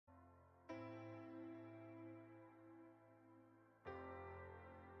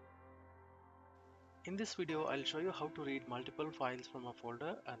In this video, I'll show you how to read multiple files from a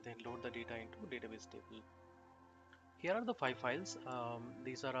folder and then load the data into database table. Here are the 5 files.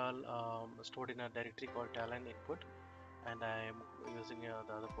 These are all stored in a directory called Talend input, and I'm using the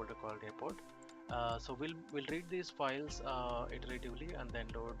other folder called airport. So we'll read these files iteratively and then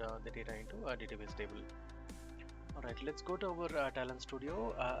load the data into a database table. Alright, let's go to our Talent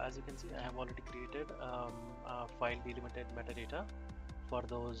Studio. As you can see, I have already created a file delimited metadata for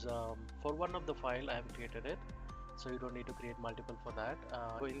those. For one of the file, I have created it, so you don't need to create multiple for that.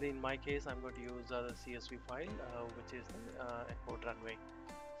 In my case, I'm going to use the CSV file, which is the airport runway.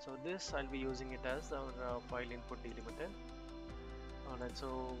 So this I'll be using it as our file input delimited. Alright,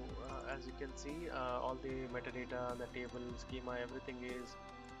 so as you can see, all the metadata, the table, schema, everything is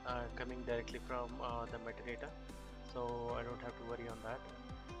coming directly from the metadata, so I don't have to worry on that.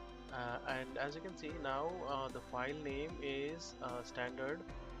 And as you can see now, the file name is standard,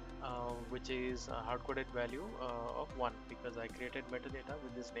 which is a hard-coded value of 1 because I created metadata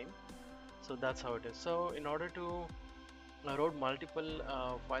with this name. So that's how it is. So in order to load multiple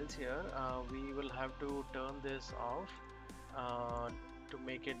files here, we will have to turn this off to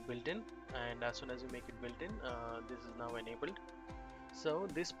make it built-in, and as soon as you make it built-in, this is now enabled. So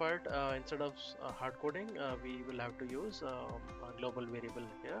this part, instead of hard coding, we will have to use a global variable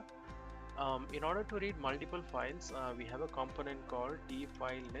here. In order to read multiple files, we have a component called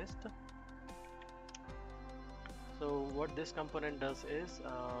tfilelist. So what this component does is,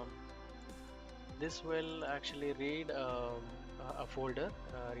 this will actually read a folder,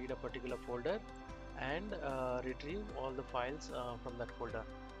 read a particular folder, and retrieve all the files from that folder.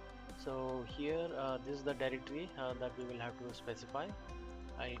 So here, this is the directory that we will have to specify.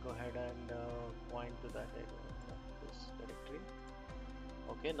 I'll go ahead and point to that this directory.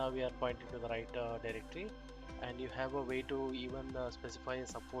 Okay, now we are pointing to the right directory, and you have a way to even specify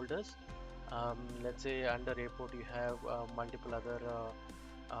subfolders. Let's say under airport you have multiple other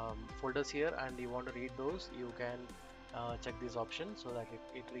folders here, and you want to read those, you can check this option so that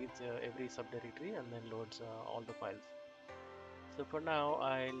it reads every subdirectory and then loads all the files. So for now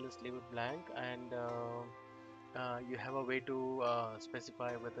I'll just leave it blank, and you have a way to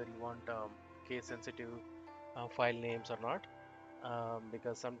specify whether you want case sensitive file names or not,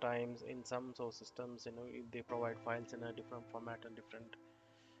 because sometimes in some source systems, they provide files in a different format and different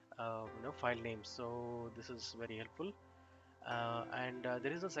file names, so this is very helpful. And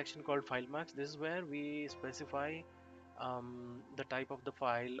there is a section called file max. This is where we specify the type of the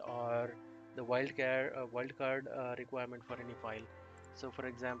file or the wildcard requirement for any file. So for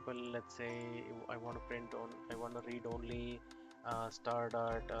example, let's say I want to read only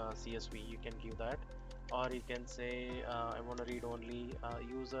star.csv. You can give that, or you can say I want to read only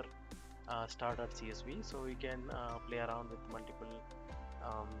user star.csv. So you can play around with multiple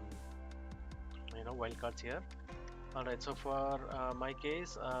um, wildcards here. Alright, so for my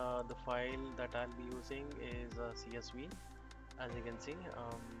case, the file that I'll be using is CSV, as you can see.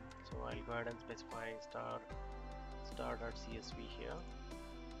 So I'll go ahead and specify star.csv here.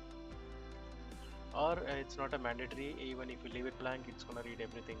 Or it's not a mandatory, even if you leave it blank, it's gonna read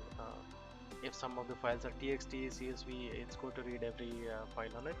everything. If some of the files are txt, CSV, it's going to read every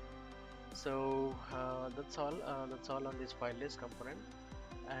file on it. So that's all on this file list component.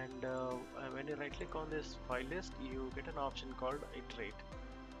 And when you right click on this file list, you get an option called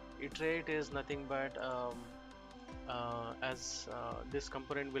iterate is nothing but as this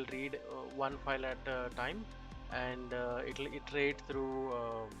component will read one file at a time, and it will iterate through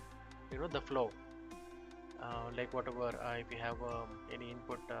the flow, like whatever, if you have any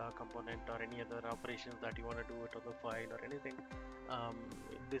input component or any other operations that you want to do it on the file or anything,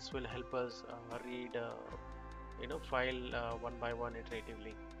 this will help us read file one by one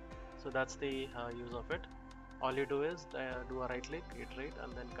iteratively. So that's the use of it. All you do is do a right click, iterate,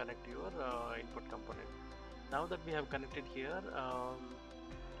 and then connect your input component. Now that we have connected here,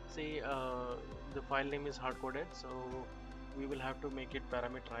 see, the file name is hard coded, so we will have to make it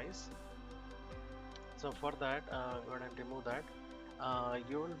parameterize. So for that, go ahead and remove that.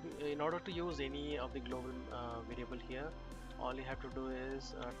 You will be, in order to use any of the global variable here, all you have to do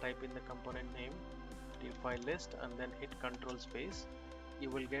is type in the component name, file list, and then hit control space. You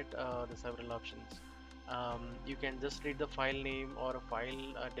will get the several options. You can just read the file name or a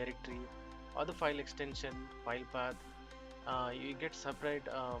file directory or the file extension, file path. You get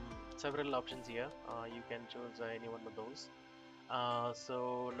several options here. You can choose any one of those.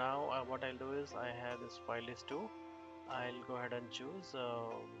 So now what I'll do is, I have this file list too. I'll go ahead and choose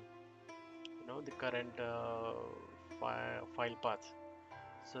the current file path.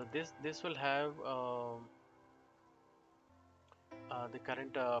 So this will have the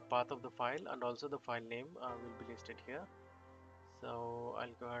current path of the file and also the file name will be listed here. So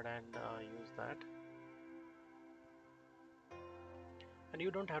I'll go ahead and use that. And you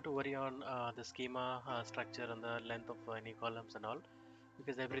don't have to worry on the schema structure and the length of any columns and all,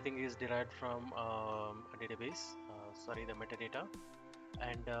 because everything is derived from a database, sorry, the metadata.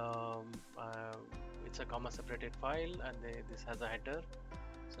 And it's a comma separated file, and this has a header,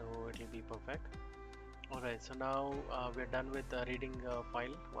 so it will be perfect. Alright, so now we're done with reading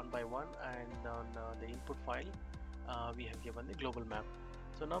file one by one, and on the input file we have given the global map.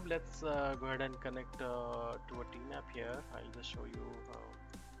 So now let's go ahead and connect to a tmap here. I'll just show you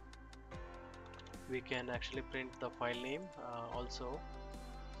we can actually print the file name also,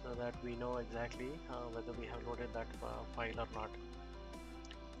 so that we know exactly whether we have loaded that file or not.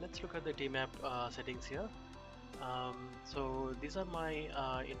 Let's look at the tmap settings here. So these are my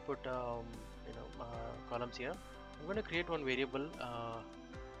input columns here. I'm going to create one variable.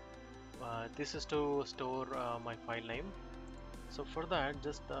 This is to store my file name. So for that,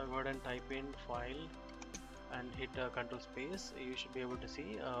 just go ahead and type in file and hit control space. You should be able to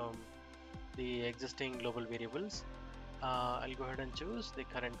see the existing global variables. I'll go ahead and choose the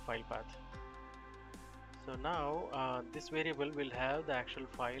current file path. So now this variable will have the actual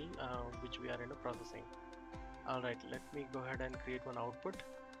file which we are processing. Alright, let me go ahead and create one output.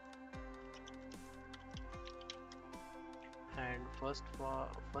 And first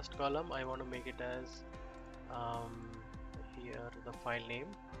column I want to make it as here the file name,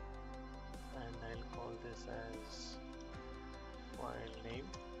 and I'll call this as file name.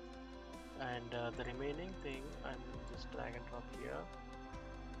 And the remaining thing I'm just drag and drop here.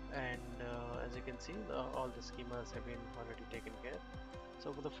 And as you can see, all the schemas have been already taken care.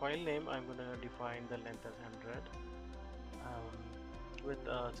 So for the file name, I'm going to define the length as 100 with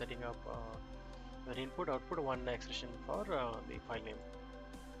setting up the input output one expression for the file name.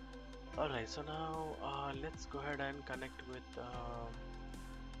 Alright, so now let's go ahead and connect with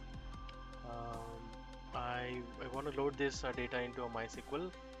I want to load this data into a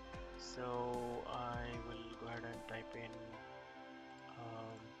MySQL. So I will go ahead and type in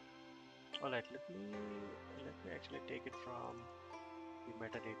alright, let me actually take it from the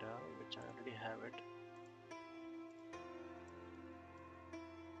metadata, which I already have it,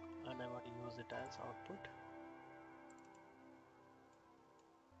 and I want to use it as output.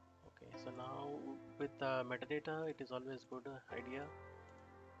 Okay, so now with metadata, it is always good idea,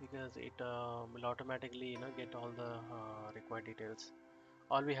 because it will automatically get all the required details.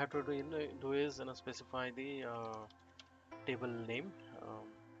 All we have to do is specify the table name.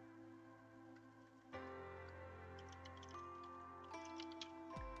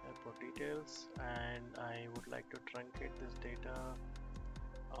 For details, and I would like to truncate this data,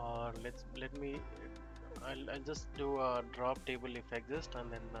 or I'll just do a drop table if exist,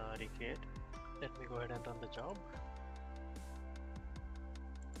 and then recreate. Let me go ahead and run the job.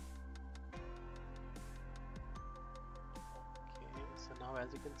 Okay, so now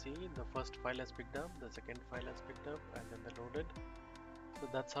as you can see, the first file has picked up, the second file has picked up, and then the loaded. So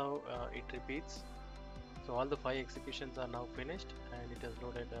that's how it repeats. So all the 5 executions are now finished, and it has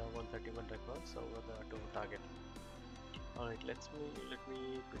loaded 131 records over to target. Alright, let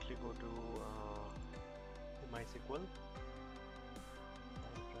me quickly go to MySQL.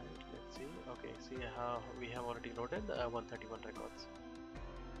 Alright, let's see. Okay, see how we have already loaded 131 records.